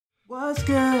What's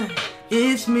good?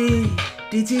 It's me,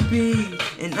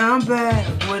 DTB, and I'm back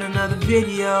with another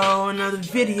video.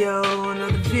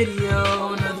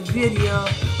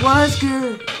 What's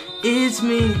good? It's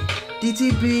me,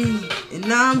 DTB,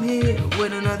 and I'm here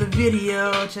with another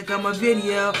video. Check out my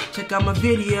video, check out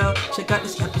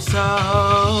this episode.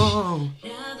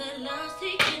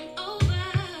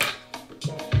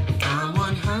 I'm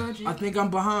 100. I think I'm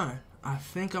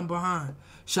behind.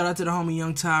 Shout out to the homie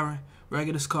Young Tyran.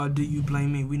 Record is called Do You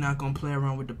Blame Me? We not gonna play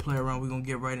around with the play around. We gonna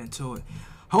get right into it.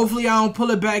 Hopefully I don't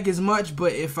pull it back as much,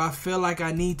 but if I feel like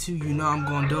I need to, you know I'm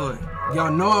gonna do it.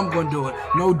 Y'all know I'm gonna do it.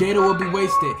 No data will be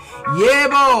wasted. Yeah,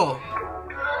 boy.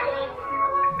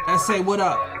 I say what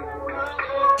up?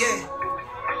 Yeah.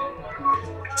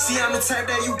 See, I'm the type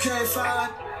that you can't find.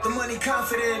 The money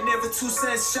confident, never 2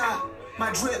 cents shy.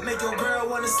 My drip make your girl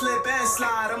wanna slip and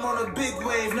slide. I'm on a big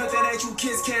wave, nothing that you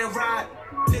kids can't ride.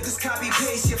 Niggas copy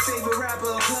paste your favorite rapper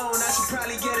a clone. I should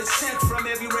probably get a check from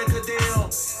every record they own.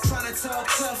 Tryna talk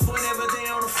tough whenever they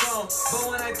on the phone, but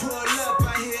when I pull up,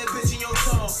 I hear a bitch in your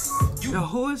tone. Yo,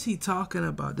 who is he talking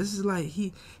about? This is like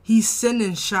he's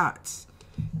sending shots,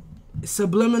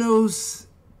 subliminals.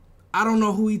 I don't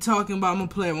know who he talking about. I'm gonna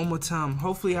play it one more time.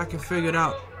 Hopefully I can figure it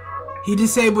out. He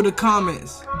disabled the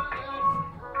comments.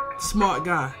 Smart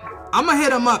guy. I'm gonna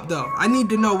hit him up though. I need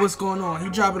to know what's going on. He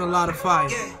dropping a lot of fire.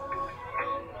 Yeah.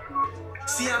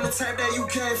 See, I'm the type that you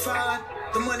can't find.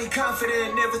 The money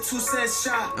confident, never 2 cents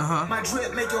shy. My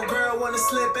drip make your girl wanna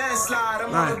slip and slide.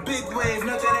 I'm on a big wave,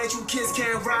 nothing that you kids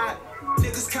can't ride.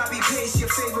 Niggas copy paste your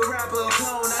favorite rapper a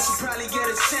clone. I should probably get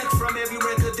a check from every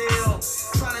record they own.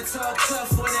 Tryna talk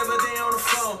tough whenever they on the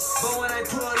phone, but when I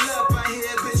pull up, I hear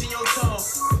a bitch in your tone.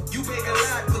 You bake a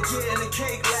lot, but get in a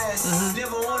cake glass.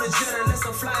 Never on a jet unless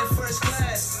I'm flying first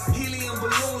class. Helium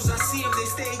balloons, I see them, they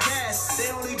stay gas.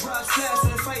 They only drop slaps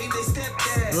when fighting they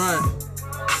stepdad. Right.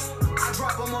 I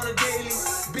drop them on a daily.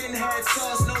 Been had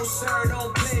sauce, no sir,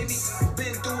 don't play me.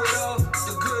 Been through it all,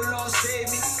 the good Lord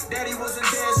saved me. Daddy wasn't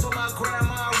there, so my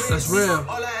grandma raised me. That's real.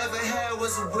 All I ever had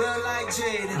was a will like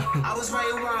Jaden. I was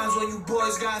writing rhymes when you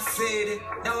boys got faded.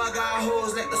 Now I got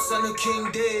hoes like the son of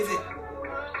King David.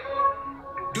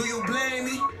 Do you blame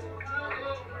me?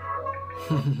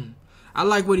 I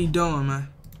like what he doing, man.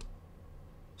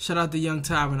 Shout out to Young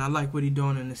Tyran. I like what he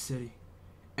doing in the city.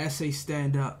 SA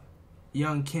stand up.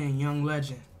 Young king, young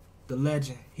legend. The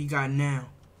legend. He got now.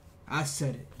 I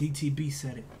said it. DTB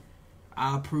said it.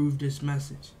 I approve this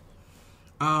message.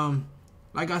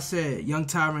 Like I said, Young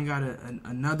Tyran got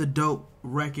another dope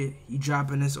record. He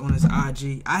dropping this on his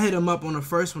IG. I hit him up on the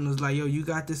first one. I was like, yo, you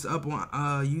got this up on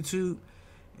YouTube?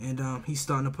 And he's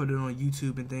starting to put it on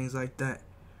YouTube and things like that.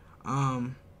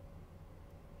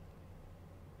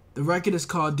 The record is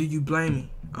called Do You Blame Me?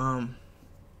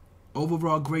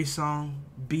 Overall great song.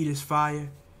 Beat is fire.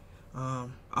 I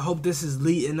hope this is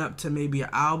leading up to maybe an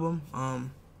album.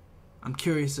 I'm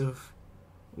curious of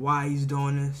why he's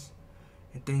doing this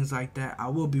and things like that. I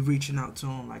will be reaching out to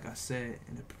him, like I said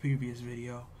in the previous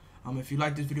video. If you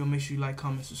like this video, make sure you like,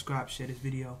 comment, subscribe, share this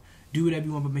video. Do whatever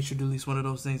you want, but make sure to do at least one of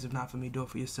those things. If not for me, do it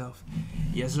for yourself.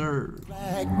 Yes, sir.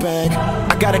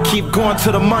 I gotta keep going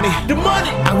to the money.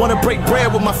 I wanna break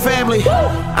bread with my family.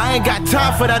 I ain't got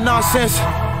time for that nonsense.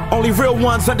 Only real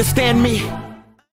ones understand me.